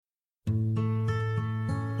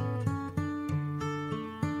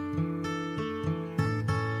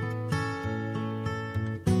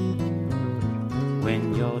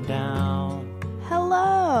when you're down.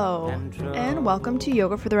 Hello, and welcome to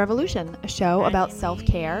Yoga for the Revolution, a show about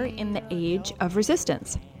self-care in the age of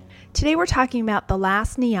resistance. Today we're talking about The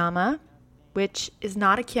Last Niyama, which is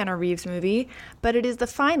not a Keanu Reeves movie, but it is the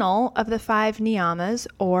final of the 5 niyamas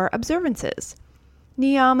or observances.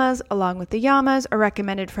 Niyamas, along with the yamas, are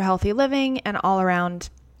recommended for healthy living and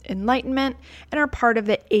all-around enlightenment and are part of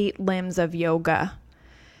the 8 limbs of yoga.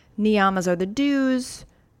 Niyamas are the do's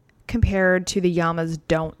compared to the yamas'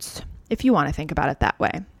 don'ts, if you want to think about it that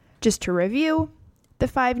way. Just to review, the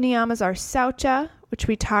 5 niyamas are Saucha, which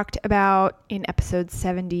we talked about in episode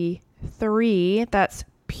 73, that's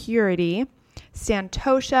purity.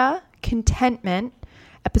 Santosha, contentment,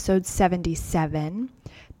 episode 77.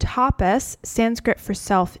 Tapas, Sanskrit for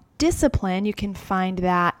self-discipline, you can find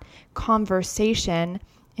that conversation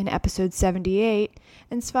in episode 78.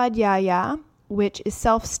 And Svadhyaya, which is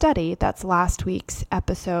self-study, that's last week's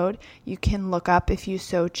episode. You can look up if you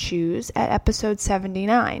so choose at episode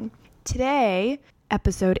 79. Today,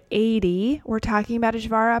 episode 80, we're talking about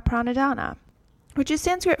Ishvara Pranidhana, which is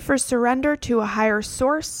Sanskrit for surrender to a higher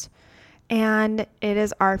source, and it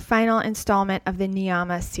is our final installment of the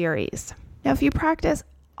Niyama series. Now, if you practice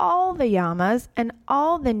all the yamas and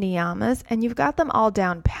all the niyamas, and you've got them all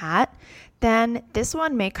down pat, then this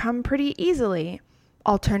one may come pretty easily.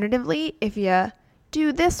 Alternatively, if you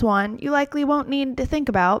do this one, you likely won't need to think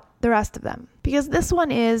about the rest of them, because this one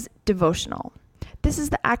is devotional. This is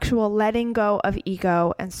the actual letting go of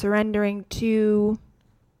ego and surrendering to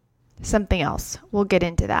something else. We'll get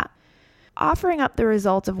into that. Offering up the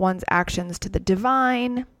results of one's actions to the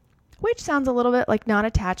divine, which sounds a little bit like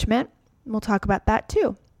non-attachment. We'll talk about that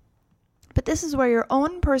too. But this is where your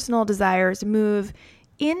own personal desires move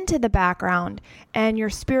into the background and your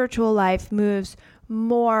spiritual life moves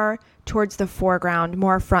more towards the foreground,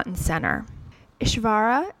 more front and center.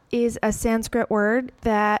 Ishvara is a Sanskrit word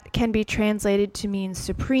that can be translated to mean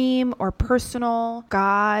supreme or personal,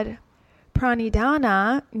 God.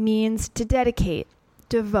 Pranidhana means to dedicate,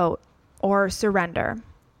 devote, or surrender.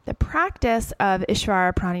 The practice of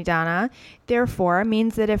Ishvara Pranidhana, therefore,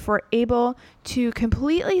 means that if we're able to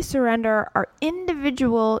completely surrender our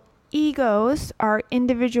individual egos, our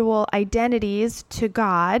individual identities to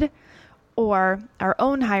God, or our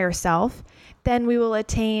own higher self, then we will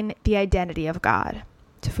attain the identity of God.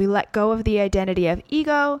 So if we let go of the identity of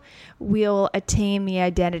ego, we'll attain the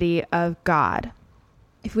identity of God.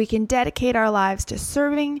 If we can dedicate our lives to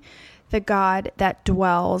serving the God that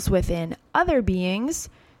dwells within other beings,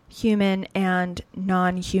 human and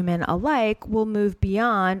non-human alike, we'll move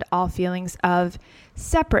beyond all feelings of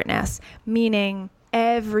separateness, meaning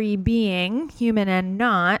every being, human and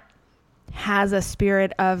not, has a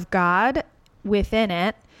spirit of God within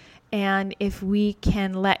it. And if we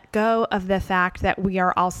can let go of the fact that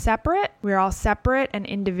we're all separate and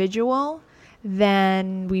individual,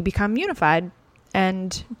 then we become unified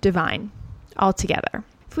and divine altogether.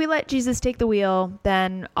 If we let Jesus take the wheel,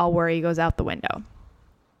 then all worry goes out the window.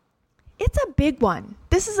 It's a big one.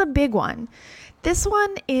 This is a big one. This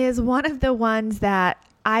one is one of the ones that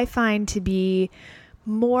I find to be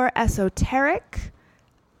more esoteric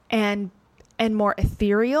and more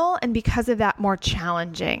ethereal, and because of that, more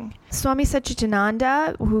challenging. Swami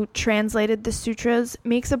Satchidananda, who translated the sutras,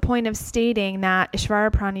 makes a point of stating that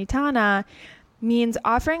Ishvara Pranidhana means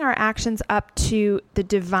offering our actions up to the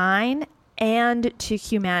divine and to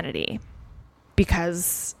humanity,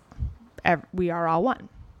 because we are all one.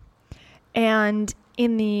 And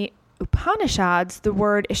in the Upanishads, the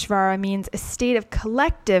word Ishvara means a state of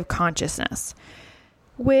collective consciousness,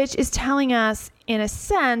 which is telling us, in a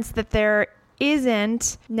sense, that there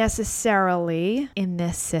isn't necessarily, in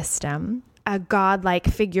this system, a godlike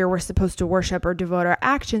figure we're supposed to worship or devote our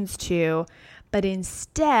actions to, but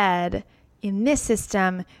instead, in this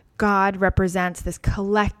system, God represents this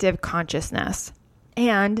collective consciousness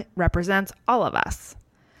and represents all of us.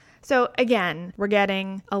 So again, we're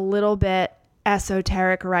getting a little bit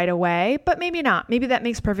esoteric right away, but maybe not. Maybe that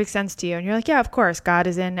makes perfect sense to you. And you're like, yeah, of course, God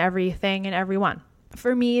is in everything and everyone.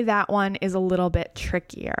 For me, that one is a little bit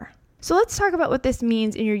trickier. So let's talk about what this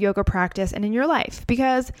means in your yoga practice and in your life,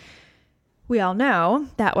 because we all know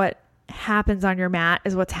that what happens on your mat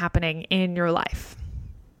is what's happening in your life.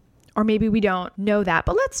 Or maybe we don't know that,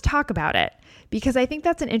 but let's talk about it, because I think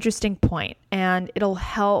that's an interesting point and it'll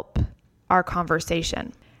help our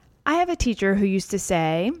conversation. I have a teacher who used to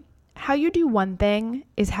say, how you do one thing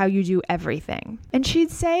is how you do everything. And she'd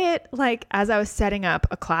say it like as I was setting up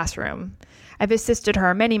a classroom. I've assisted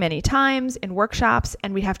her many, many times in workshops,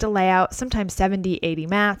 and we'd have to lay out sometimes 70, 80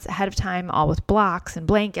 mats ahead of time, all with blocks and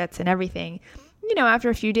blankets and everything. After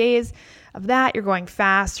a few days of that, you're going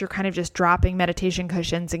fast. You're kind of just dropping meditation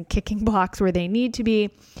cushions and kicking blocks where they need to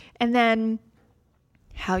be. And then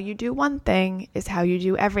how you do one thing is how you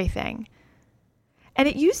do everything. And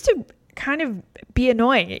it used to kind of be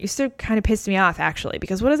annoying. It used to kind of piss me off, actually,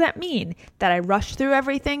 because what does that mean? That I rush through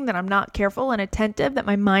everything, that I'm not careful and attentive, that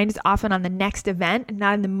my mind is often on the next event and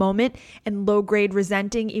not in the moment, and low grade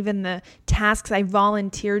resenting even the tasks I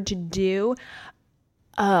volunteered to do.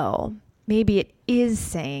 Oh, maybe it is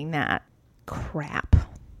saying that. Crap.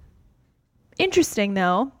 Interesting,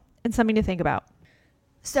 though, and something to think about.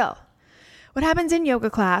 So, what happens in yoga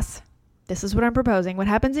class, this is what I'm proposing, what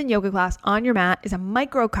happens in yoga class on your mat is a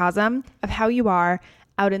microcosm of how you are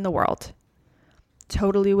out in the world.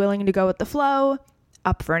 Totally willing to go with the flow,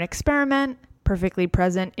 up for an experiment, perfectly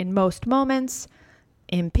present in most moments,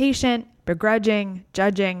 impatient, begrudging,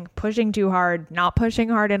 judging, pushing too hard, not pushing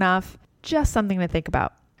hard enough. Just something to think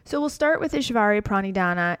about. So we'll start with Ishvari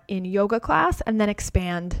Pranidhana in yoga class and then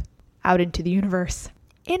expand out into the universe.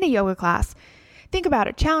 In a yoga class, think about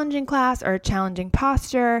a challenging class or a challenging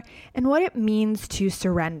posture and what it means to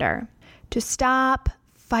surrender, to stop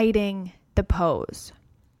fighting the pose.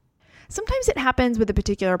 Sometimes it happens with a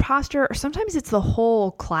particular posture, or sometimes it's the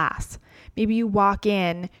whole class. Maybe you walk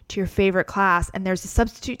in to your favorite class and there's a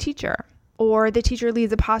substitute teacher, or the teacher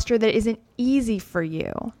leads a posture that isn't easy for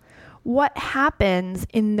you. What happens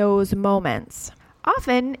in those moments?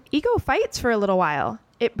 Often, ego fights for a little while.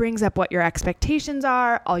 It brings up what your expectations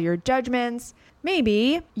are, all your judgments.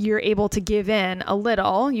 Maybe you're able to give in a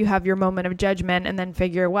little. You have your moment of judgment and then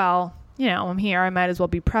figure, well, I'm here. I might as well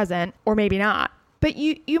be present, or maybe not. But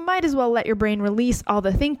you might as well let your brain release all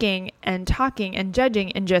the thinking and talking and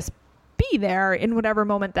judging and just be there in whatever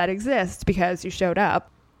moment that exists because you showed up.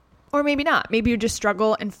 Or maybe not. Maybe you just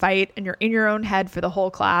struggle and fight and you're in your own head for the whole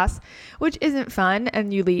class, which isn't fun,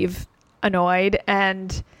 and you leave annoyed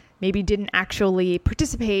and maybe didn't actually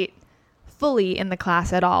participate fully in the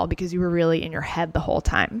class at all because you were really in your head the whole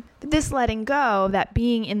time. This letting go, that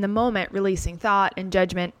being in the moment, releasing thought and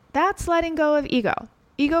judgment, that's letting go of ego.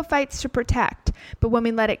 Ego fights to protect, but when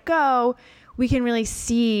we let it go, we can really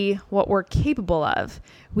see what we're capable of.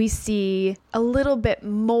 We see a little bit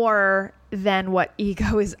more than what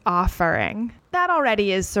ego is offering. That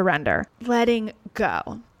already is surrender, letting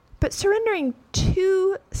go. But surrendering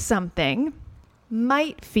to something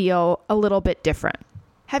might feel a little bit different.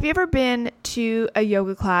 Have you ever been to a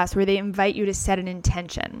yoga class where they invite you to set an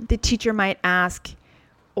intention? The teacher might ask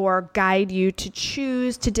or guide you to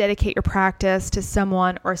choose to dedicate your practice to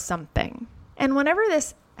someone or something. And whenever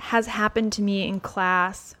this has happened to me in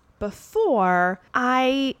class before,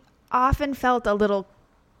 I often felt a little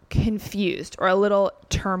confused or a little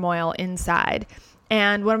turmoil inside.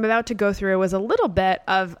 And what I'm about to go through was a little bit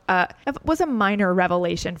of was a minor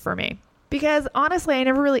revelation for me. Because honestly, I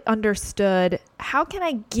never really understood, how can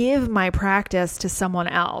I give my practice to someone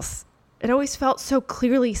else? It always felt so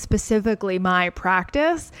clearly, specifically my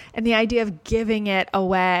practice, and the idea of giving it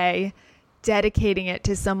away, dedicating it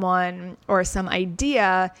to someone or some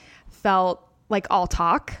idea felt like all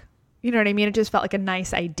talk. You know what I mean? It just felt like a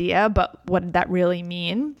nice idea, but what did that really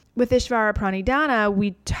mean? With Ishvara Pranidhana,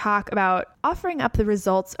 we talk about offering up the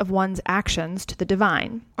results of one's actions to the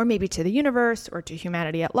divine, or maybe to the universe or to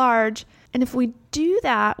humanity at large. And if we do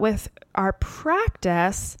that with our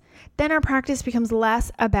practice, then our practice becomes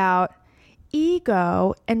less about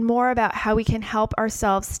ego and more about how we can help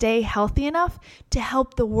ourselves stay healthy enough to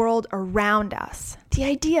help the world around us. The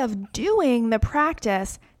idea of doing the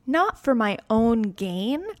practice not for my own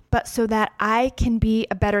gain, but so that I can be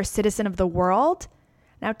a better citizen of the world.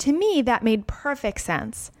 Now, to me, that made perfect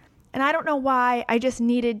sense. And I don't know why, I just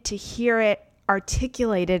needed to hear it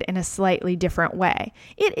articulated in a slightly different way.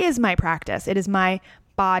 It is my practice. It is my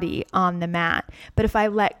body on the mat. But if I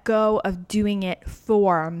let go of doing it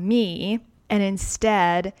for me and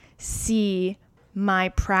instead see my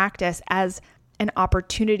practice as an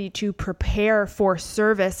opportunity to prepare for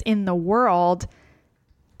service in the world,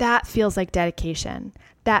 that feels like dedication.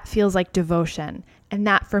 That feels like devotion. And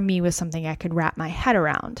that for me was something I could wrap my head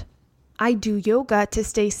around. I do yoga to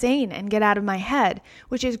stay sane and get out of my head,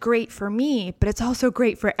 which is great for me, but it's also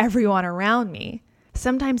great for everyone around me.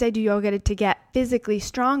 Sometimes I do yoga to get physically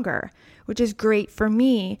stronger, which is great for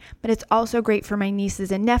me, but it's also great for my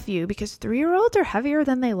nieces and nephew because 3-year-olds are heavier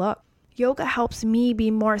than they look. Yoga helps me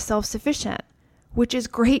be more self-sufficient, which is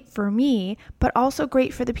great for me, but also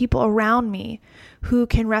great for the people around me who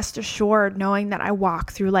can rest assured knowing that I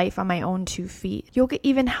walk through life on my own 2 feet. Yoga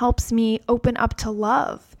even helps me open up to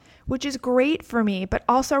love, which is great for me, but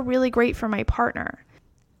also really great for my partner.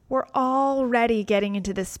 We're already getting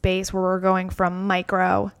into this space where we're going from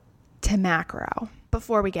micro to macro.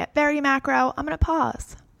 Before we get very macro, I'm going to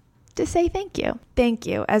pause to say thank you. Thank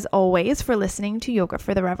you, as always, for listening to Yoga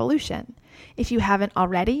for the Revolution. If you haven't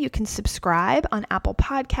already, you can subscribe on Apple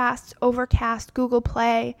Podcasts, Overcast, Google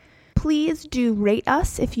Play. Please do rate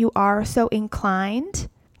us if you are so inclined.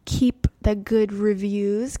 Keep the good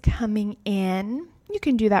reviews coming in. You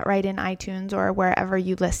can do that right in iTunes or wherever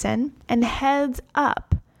you listen. And heads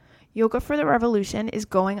up, Yoga for the Revolution is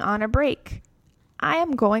going on a break. I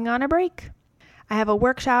am going on a break. I have a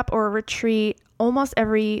workshop or a retreat almost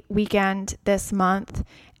every weekend this month,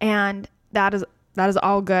 and that is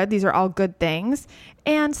all good. These are all good things.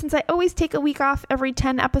 And since I always take a week off every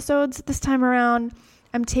 10 episodes, this time around,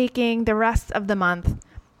 I'm taking the rest of the month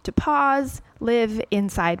to pause, live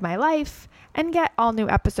inside my life, and get all new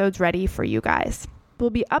episodes ready for you guys. We'll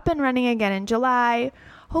be up and running again in July,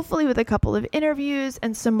 hopefully with a couple of interviews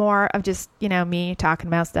and some more of just, me talking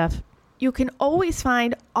about stuff. You can always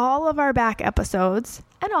find all of our back episodes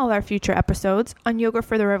and all our future episodes on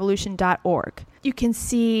yogafortherevolution.org. You can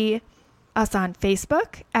see us on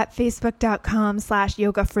Facebook at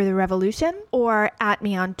facebook.com/yogafortherevolution or at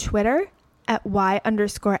me on Twitter at y_f_t_r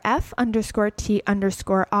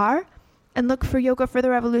and look for Yoga for the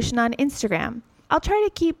Revolution on Instagram. I'll try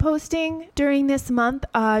to keep posting during this month,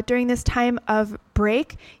 during this time of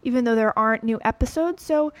break, even though there aren't new episodes,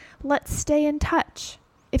 so let's stay in touch.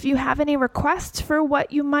 If you have any requests for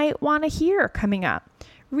what you might want to hear coming up,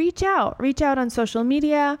 reach out on social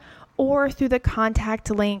media or through the contact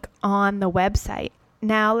link on the website.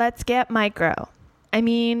 Now let's get micro.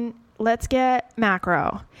 Let's get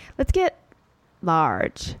macro. Let's get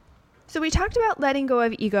large. So we talked about letting go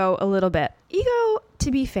of ego a little bit. Ego,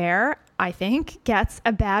 to be fair, I think gets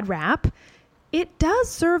a bad rap. It does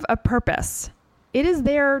serve a purpose. It is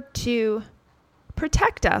there to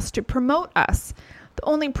protect us, to promote us. The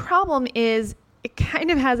only problem is it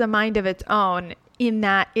kind of has a mind of its own in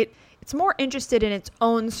that it's more interested in its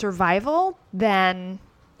own survival than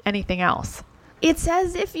anything else. It's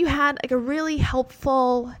as if you had a really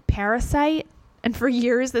helpful parasite, and for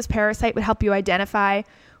years this parasite would help you identify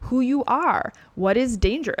who you are, what is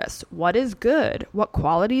dangerous, what is good, what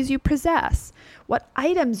qualities you possess, what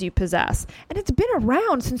items you possess. And it's been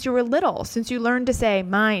around since you were little, since you learned to say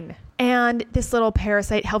mine. And this little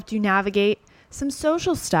parasite helped you navigate some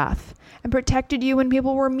social stuff and protected you when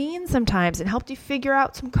people were mean sometimes and helped you figure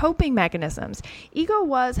out some coping mechanisms. Ego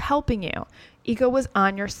was helping you. Ego was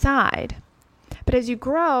on your side. But as you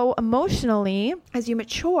grow emotionally, as you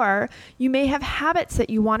mature, you may have habits that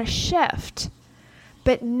you want to shift.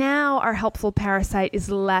 But now our helpful parasite is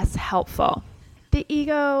less helpful. The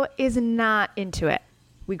ego is not into it.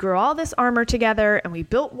 We grew all this armor together and we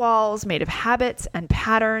built walls made of habits and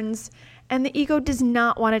patterns. And the ego does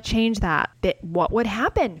not want to change that. But what would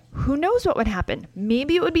happen? Who knows what would happen?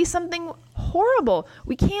 Maybe it would be something horrible.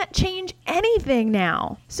 We can't change anything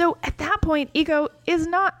now. So at that point, ego is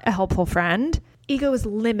not a helpful friend. Ego is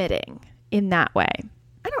limiting in that way.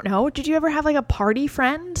 I don't know. Did you ever have a party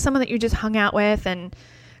friend? Someone that you just hung out with and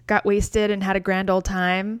got wasted and had a grand old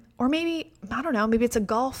time? Or maybe, I don't know, maybe it's a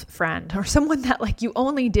golf friend or someone that you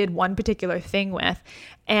only did one particular thing with.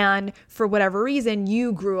 And for whatever reason,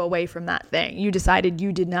 you grew away from that thing. You decided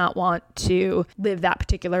you did not want to live that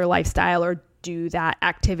particular lifestyle or do that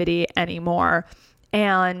activity anymore.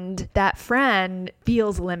 And that friend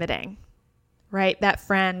feels limiting, right? That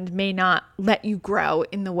friend may not let you grow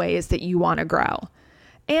in the ways that you want to grow.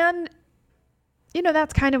 And,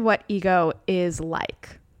 that's kind of what ego is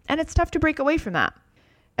like. And it's tough to break away from that.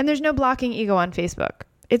 And there's no blocking ego on Facebook.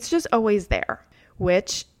 It's just always there,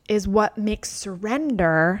 which is what makes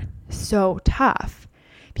surrender so tough,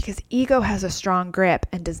 because ego has a strong grip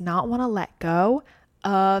and does not want to let go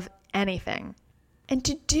of anything. And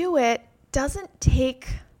to do it doesn't take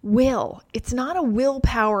will. It's not a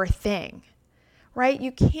willpower thing, right?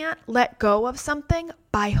 You can't let go of something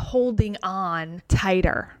by holding on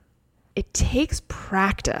tighter. It takes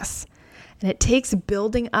practice. And it takes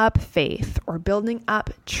building up faith or building up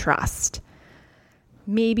trust.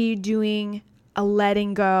 Maybe doing a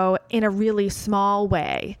letting go in a really small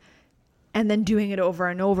way and then doing it over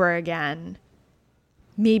and over again.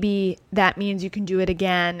 Maybe that means you can do it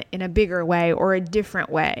again in a bigger way or a different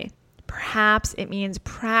way. Perhaps it means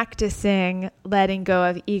practicing letting go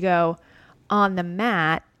of ego on the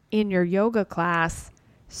mat in your yoga class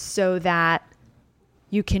so that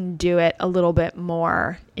you can do it a little bit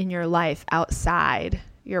more in your life outside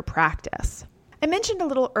your practice. I mentioned a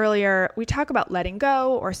little earlier, we talk about letting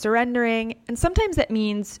go or surrendering, and sometimes that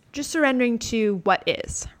means just surrendering to what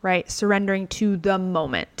is, right? Surrendering to the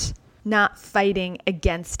moment, not fighting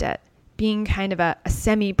against it, being kind of a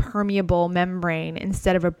semi-permeable membrane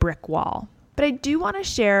instead of a brick wall. But I do want to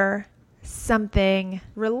share something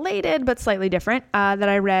related but slightly different that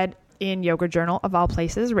I read in Yoga Journal, of all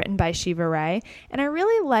places, written by Shiva Rai. And I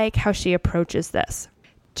really like how she approaches this.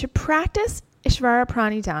 To practice Ishvara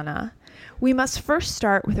Pranidhana, we must first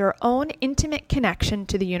start with our own intimate connection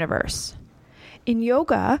to the universe. In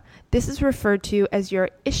yoga, this is referred to as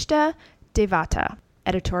your Ishta Devata.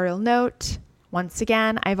 Editorial note, once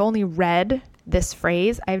again, I've only read this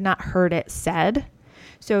phrase. I have not heard it said.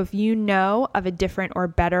 So if you know of a different or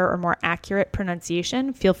better or more accurate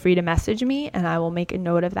pronunciation, feel free to message me and I will make a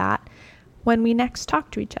note of that when we next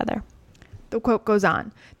talk to each other. The quote goes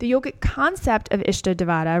on, the yogic concept of Ishta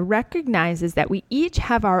Devata recognizes that we each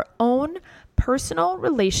have our own personal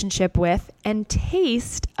relationship with and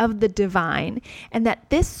taste of the divine, and that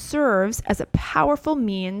this serves as a powerful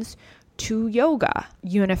means to yoga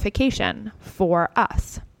unification for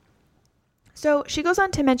us. So she goes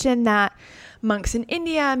on to mention that monks in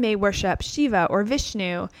India may worship Shiva or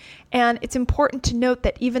Vishnu, and it's important to note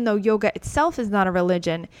that even though yoga itself is not a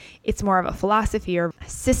religion, it's more of a philosophy or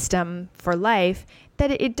system for life,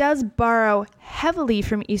 that it does borrow heavily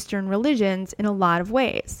from Eastern religions in a lot of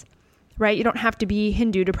ways, right? You don't have to be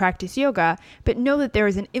Hindu to practice yoga, but know that there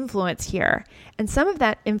is an influence here. And some of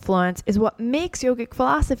that influence is what makes yogic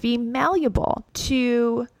philosophy malleable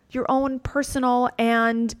to your own personal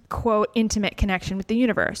and, quote, intimate connection with the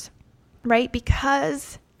universe. Right?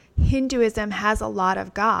 Because Hinduism has a lot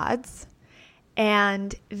of gods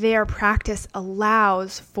and their practice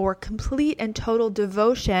allows for complete and total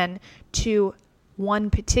devotion to one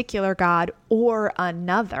particular god or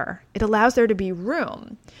another. It allows there to be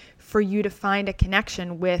room for you to find a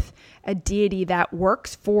connection with a deity that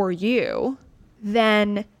works for you.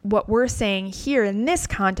 Then what we're saying here in this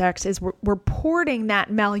context is we're porting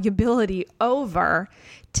that malleability over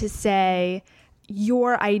to say,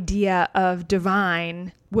 your idea of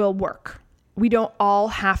divine will work. We don't all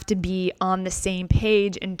have to be on the same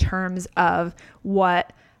page in terms of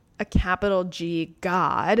what a capital G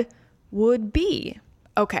God would be.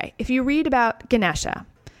 Okay, if you read about Ganesha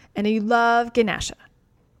and you love Ganesha,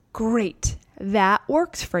 great, that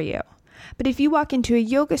works for you. But if you walk into a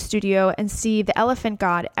yoga studio and see the elephant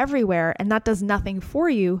god everywhere and that does nothing for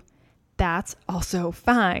you, that's also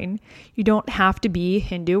fine. You don't have to be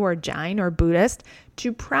Hindu or Jain or Buddhist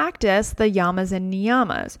to practice the yamas and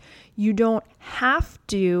niyamas. You don't have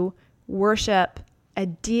to worship a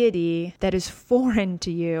deity that is foreign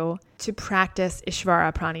to you to practice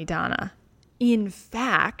Ishvara Pranidhana. In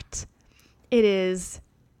fact, it is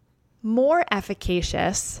more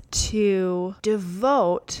efficacious to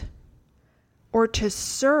devote or to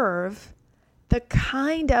serve the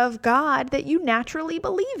kind of God that you naturally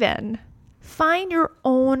believe in. Find your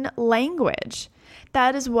own language.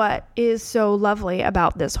 That is what is so lovely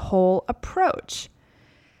about this whole approach.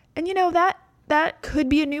 And you know, that could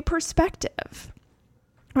be a new perspective,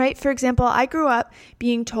 right? For example, I grew up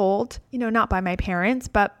being told, not by my parents,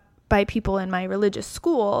 but by people in my religious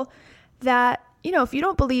school that, if you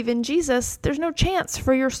don't believe in Jesus, there's no chance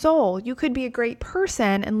for your soul. You could be a great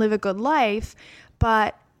person and live a good life,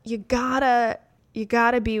 but you gotta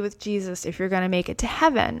be with Jesus if you're going to make it to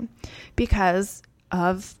heaven because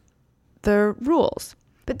of the rules.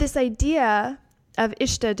 But this idea of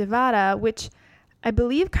Ishta Devata, which I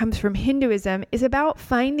believe comes from Hinduism, is about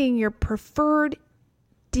finding your preferred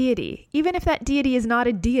deity, even if that deity is not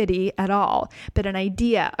a deity at all, but an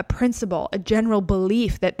idea, a principle, a general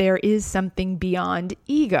belief that there is something beyond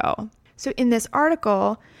ego. So in this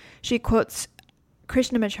article, she quotes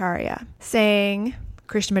Krishnamacharya saying,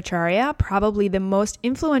 Krishnamacharya, probably the most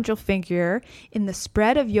influential figure in the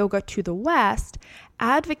spread of yoga to the West,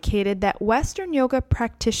 advocated that Western yoga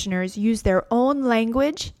practitioners use their own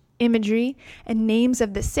language, imagery, and names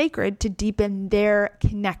of the sacred to deepen their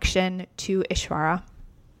connection to Ishvara.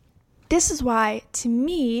 This is why, to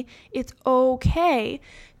me, it's okay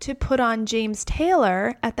to put on James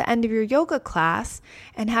Taylor at the end of your yoga class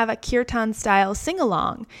and have a kirtan-style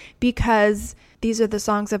sing-along, because these are the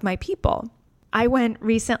songs of my people. I went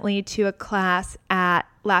recently to a class at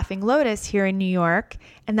Laughing Lotus here in New York,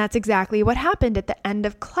 and that's exactly what happened. At the end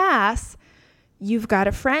of class, You've Got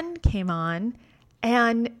a Friend came on,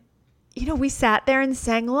 and we sat there and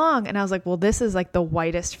sang along, and I was like, well, this is like the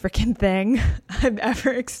whitest freaking thing I've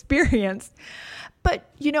ever experienced. But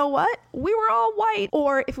you know what? We were all white.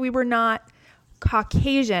 Or if we were not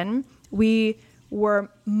Caucasian, we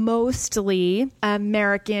were mostly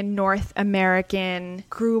American, North American,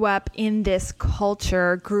 grew up in this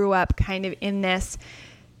culture, grew up kind of in this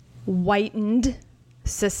whitened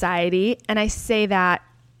society. And I say that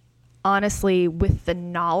honestly, with the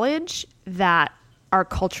knowledge that our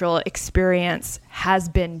cultural experience has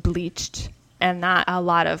been bleached and that a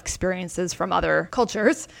lot of experiences from other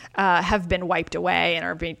cultures have been wiped away and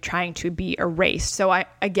are trying to be erased. So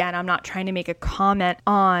I'm not trying to make a comment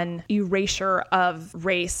on erasure of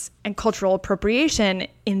race and cultural appropriation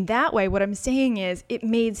in that way. What I'm saying is it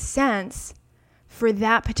made sense for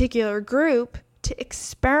that particular group to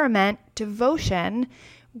experiment devotion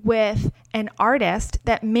with an artist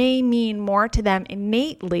that may mean more to them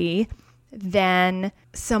innately than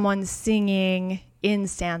someone singing in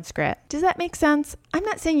Sanskrit. Does that make sense? I'm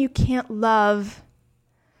not saying you can't love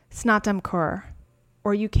Snatam Kaur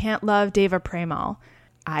or you can't love Deva Premal.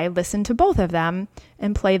 I listen to both of them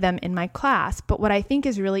and play them in my class. But what I think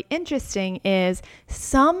is really interesting is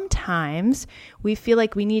sometimes we feel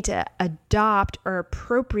like we need to adopt or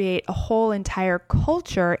appropriate a whole entire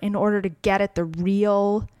culture in order to get at the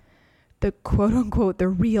quote unquote, the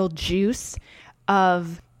real juice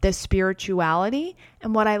of the spirituality.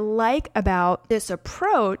 And what I like about this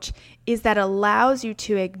approach is that it allows you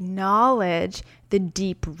to acknowledge the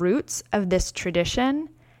deep roots of this tradition.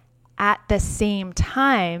 At the same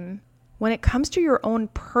time, when it comes to your own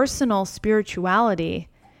personal spirituality,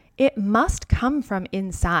 it must come from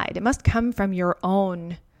inside. It must come from your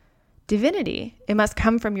own divinity. It must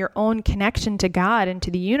come from your own connection to God and to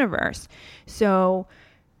the universe. So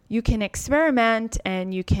you can experiment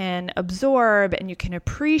and you can absorb and you can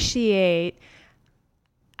appreciate.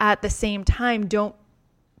 At the same time, don't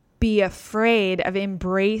be afraid of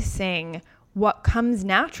embracing what comes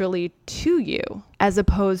naturally to you as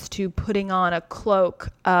opposed to putting on a cloak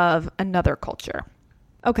of another culture.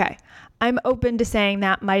 Okay, I'm open to saying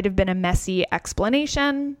that might have been a messy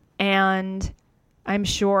explanation, and I'm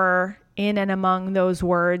sure in and among those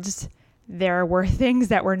words, there were things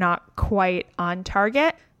that were not quite on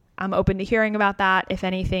target. I'm open to hearing about that. If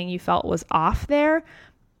anything you felt was off there,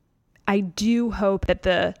 I do hope that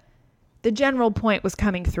the general point was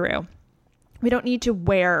coming through. We don't need to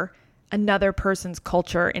wear another person's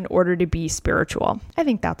culture in order to be spiritual. I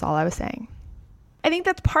think that's all I was saying. I think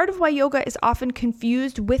that's part of why yoga is often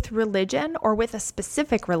confused with religion or with a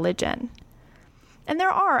specific religion. And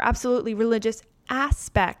there are absolutely religious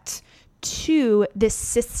aspects to this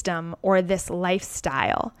system or this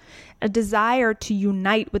lifestyle. A desire to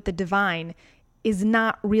unite with the divine is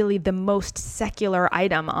not really the most secular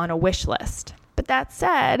item on a wish list. But that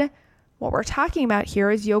said, what we're talking about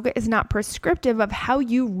here is yoga is not prescriptive of how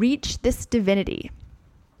you reach this divinity.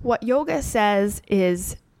 What yoga says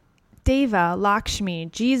is Deva, Lakshmi,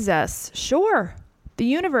 Jesus, sure. The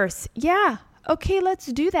universe, yeah, okay, let's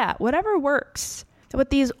do that. Whatever works. So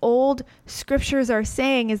what these old scriptures are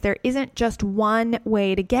saying is there isn't just one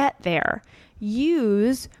way to get there.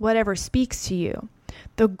 Use whatever speaks to you.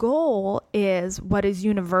 The goal is what is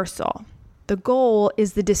universal. The goal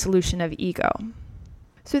is the dissolution of ego.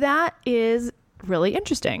 So that is really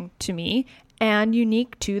interesting to me and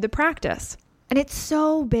unique to the practice. And it's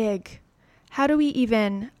so big. How do we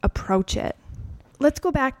even approach it? Let's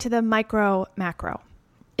go back to the micro macro.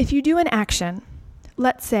 If you do an action,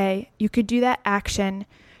 let's say you could do that action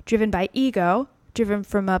driven by ego, driven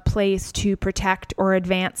from a place to protect or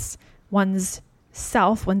advance one's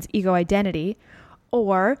self, one's ego identity,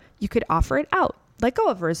 or you could offer it out, let go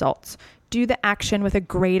of results, do the action with a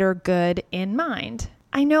greater good in mind.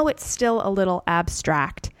 I know it's still a little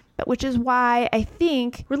abstract, but which is why I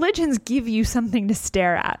think religions give you something to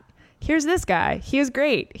stare at. Here's this guy. He was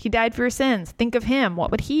great. He died for your sins. Think of him.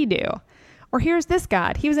 What would he do? Or here's this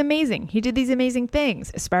God. He was amazing. He did these amazing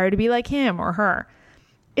things. Aspire to be like him or her.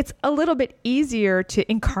 It's a little bit easier to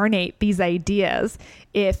incarnate these ideas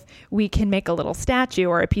if we can make a little statue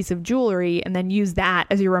or a piece of jewelry and then use that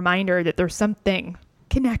as a reminder that there's something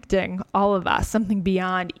connecting all of us, something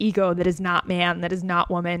beyond ego that is not man, that is not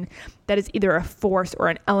woman, that is either a force or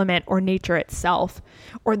an element or nature itself,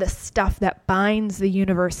 or the stuff that binds the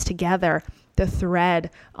universe together, the thread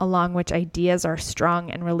along which ideas are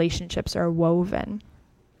strung and relationships are woven.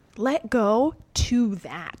 Let go to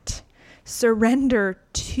that. Surrender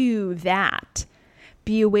to that.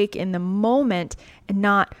 Be awake in the moment and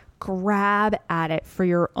not grab at it for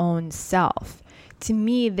your own self. To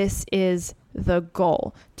me, this is the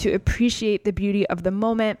goal, to appreciate the beauty of the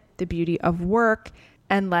moment, the beauty of work,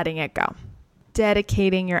 and letting it go.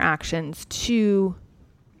 Dedicating your actions to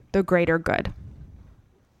the greater good.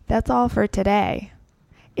 That's all for today.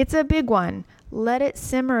 It's a big one. Let it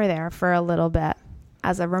simmer there for a little bit.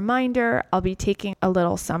 As a reminder, I'll be taking a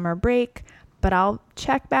little summer break, but I'll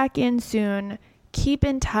check back in soon. Keep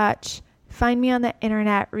in touch. Find me on the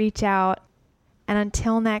internet, reach out. And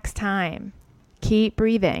until next time, keep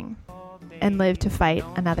breathing. and live to fight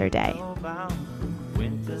another day.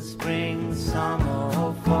 Winter, spring, summer,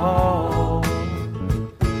 or fall.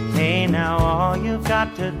 Hey, now all you've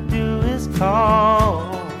got to do is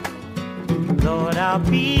call. Lord, I'll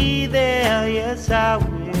be there, yes I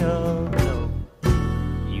will.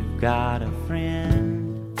 You've got a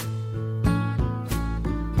friend.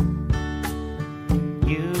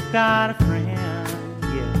 You've got a friend,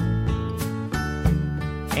 yeah.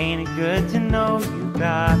 Ain't it good to know you've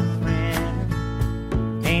got a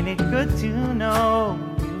friend? Ain't it good to know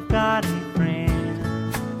you've got a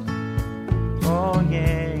friend? Oh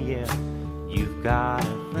yeah, yeah, you've got